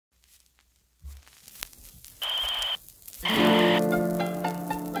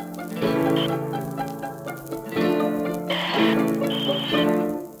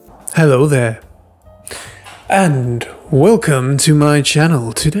Hello there, and welcome to my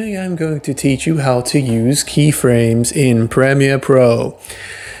channel. Today I'm going to teach you how to use keyframes in Premiere Pro.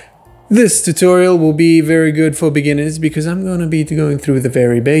 This tutorial will be very good for beginners because I'm going to be going through the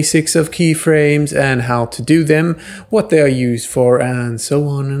very basics of keyframes and how to do them, what they are used for, and so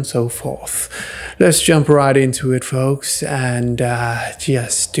on and so forth. Let's jump right into it, folks, and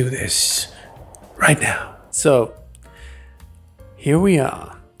just do this right now. So, here we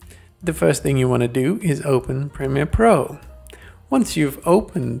are. The first thing you want to do is open Premiere Pro. Once you've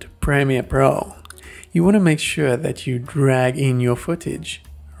opened Premiere Pro, you want to make sure that you drag in your footage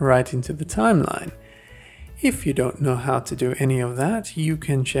right into the timeline. If you don't know how to do any of that, you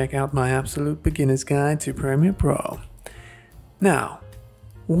can check out my absolute beginner's guide to Premiere Pro. Now,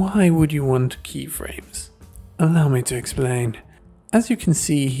 why would you want keyframes? Allow me to explain. As you can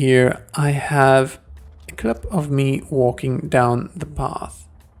see here, I have a clip of me walking down the path.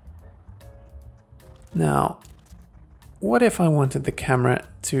 Now, what if I wanted the camera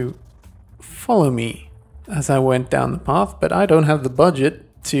to follow me as I went down the path, but I don't have the budget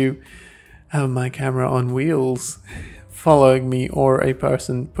to have my camera on wheels following me or a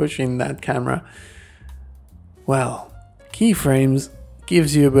person pushing that camera? Well, keyframes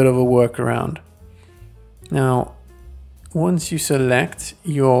gives you a bit of a workaround. Now, once you select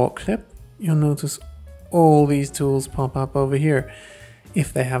your clip, you'll notice all these tools pop up over here.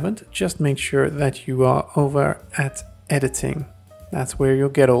 If they haven't, just make sure that you are over at editing. That's where you'll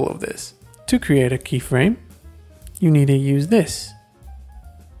get all of this. To create a keyframe, you need to use this.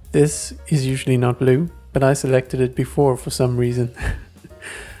 This is usually not blue, but I selected it before for some reason.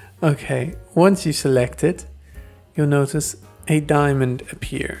 Okay, once you select it, you'll notice a diamond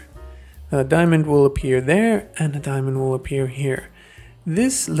appear. Now, a diamond will appear there and a diamond will appear here.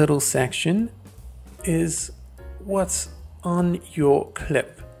 This little section is what's on your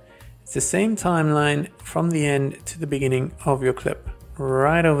clip. It's the same timeline from the end to the beginning of your clip,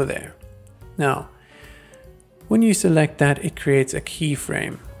 right over there. Now, when you select that, it creates a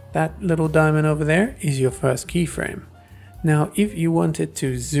keyframe. That little diamond over there is your first keyframe. Now, if you wanted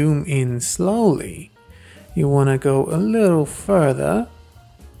to zoom in slowly, you want to go a little further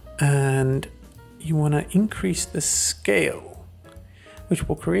and you want to increase the scale, which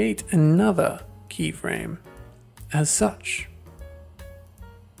will create another keyframe as such.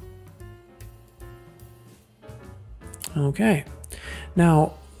 Okay,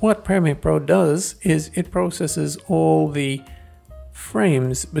 now what Premiere Pro does is it processes all the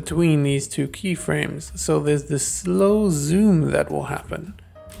frames between these two keyframes. So there's this slow zoom that will happen,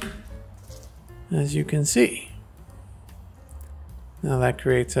 as you can see. Now that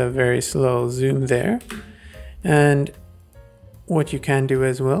creates a very slow zoom there. And what you can do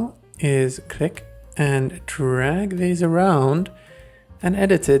as well is click and drag these around and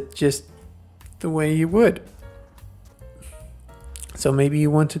edit it just the way you would. So maybe you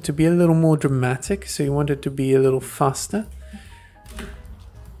want it to be a little more dramatic, so you want it to be a little faster.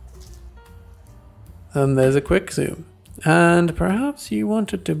 And there's a quick zoom. And perhaps you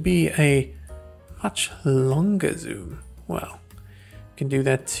want it to be a much longer zoom. Well, you can do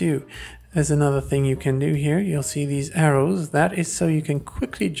that too. There's another thing you can do here. You'll see these arrows. That is so you can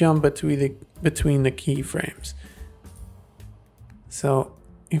quickly jump between the keyframes. So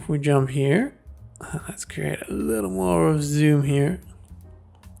if we jump here, let's create a little more of zoom here.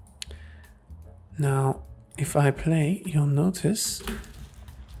 Now, if I play, you'll notice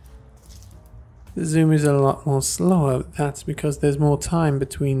the zoom is a lot more slower. That's because there's more time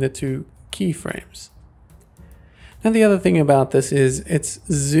between the two keyframes. Now, the other thing about this is it's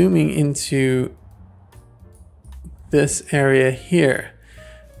zooming into this area here.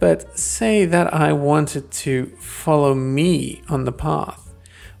 But say that I wanted to follow me on the path.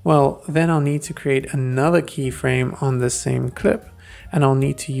 Well, then I'll need to create another keyframe on the same clip, and I'll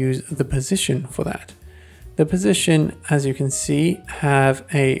need to use the position for that. The position, as you can see, have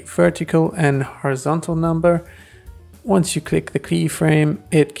a vertical and horizontal number. Once you click the keyframe,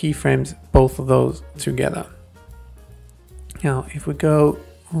 it keyframes both of those together. Now, if we go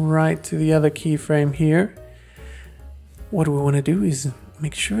right to the other keyframe here, what we want to do is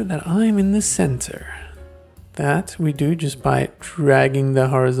make sure that I'm in the center. That we do just by dragging the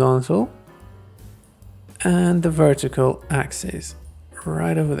horizontal and the vertical axis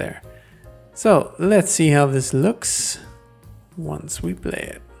right over there. So let's see how this looks once we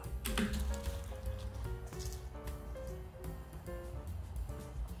play it.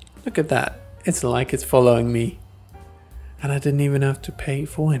 Look at that. It's like it's following me. And I didn't even have to pay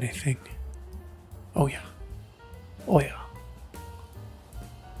for anything. Oh yeah. Oh yeah.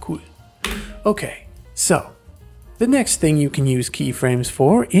 Cool. Okay, so The next thing you can use keyframes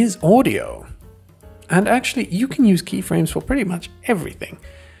for is audio. And actually, you can use keyframes for pretty much everything.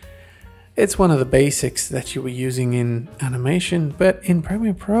 It's one of the basics that you were using in animation, but in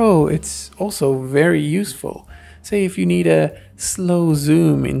Premiere Pro, it's also very useful. Say if you need a slow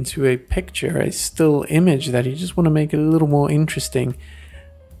zoom into a picture, a still image that you just want to make it a little more interesting,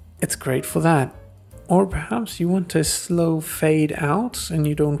 it's great for that. Or perhaps you want a slow fade out and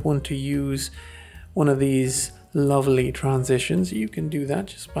you don't want to use one of these lovely transitions. You can do that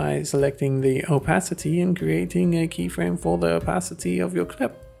just by selecting the opacity and creating a keyframe for the opacity of your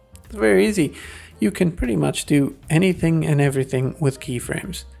clip. It's very easy. You can pretty much do anything and everything with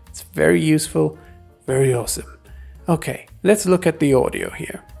keyframes. It's very useful, very awesome. Okay, let's look at the audio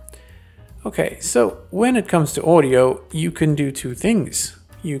here. Okay, so when it comes to audio, you can do two things.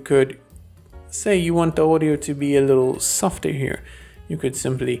 You could say you want the audio to be a little softer here. You could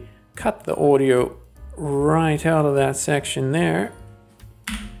simply cut the audio right out of that section there.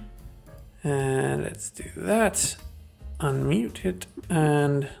 And let's do that. Unmute it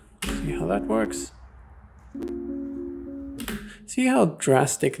and see how that works. See how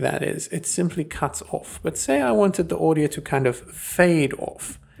drastic that is? It simply cuts off. But say I wanted the audio to kind of fade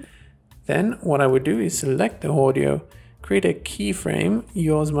off. Then what I would do is select the audio, create a keyframe.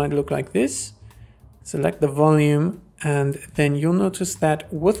 Yours might look like this. Select the volume, and then you'll notice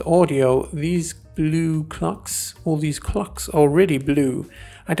that with audio, these blue clocks, all these clocks are already blue.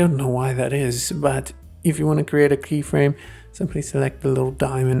 I don't know why that is, but if you want to create a keyframe, simply select the little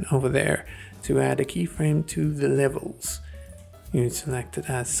diamond over there to add a keyframe to the levels. You select it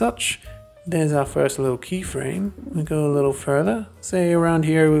as such. There's our first little keyframe. We go a little further. Say around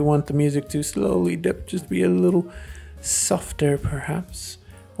here we want the music to slowly dip, just be a little softer perhaps,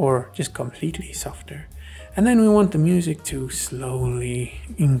 or just completely softer. And then we want the music to slowly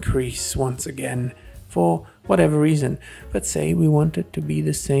increase once again for whatever reason. But say we want it to be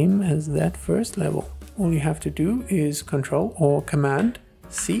the same as that first level. All you have to do is Control or Command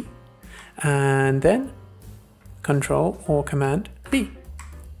C, and then Control or Command B.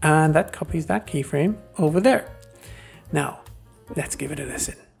 And that copies that keyframe over there. Now, let's give it a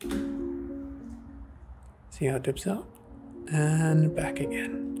listen. See how it dips out? And back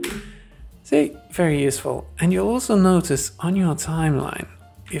again. See, very useful. And you'll also notice on your timeline,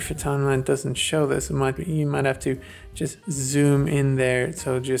 if your timeline doesn't show this, you might have to just zoom in there.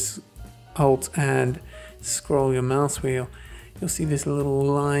 So just Alt and scroll your mouse wheel. You'll see this little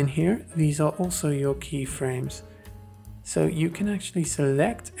line here. These are also your keyframes. So you can actually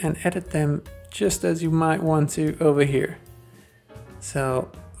select and edit them just as you might want to over here. So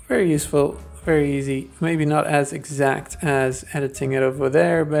very useful, very easy. Maybe not as exact as editing it over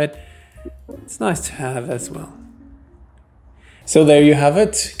there, but it's nice to have as well. So there you have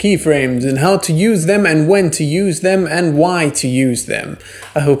it, keyframes and how to use them and when to use them and why to use them.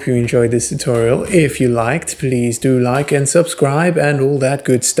 I hope you enjoyed this tutorial. If you liked, please do like and subscribe and all that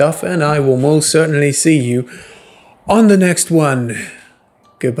good stuff, and I will most certainly see you on the next one.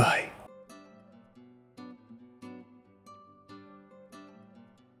 Goodbye.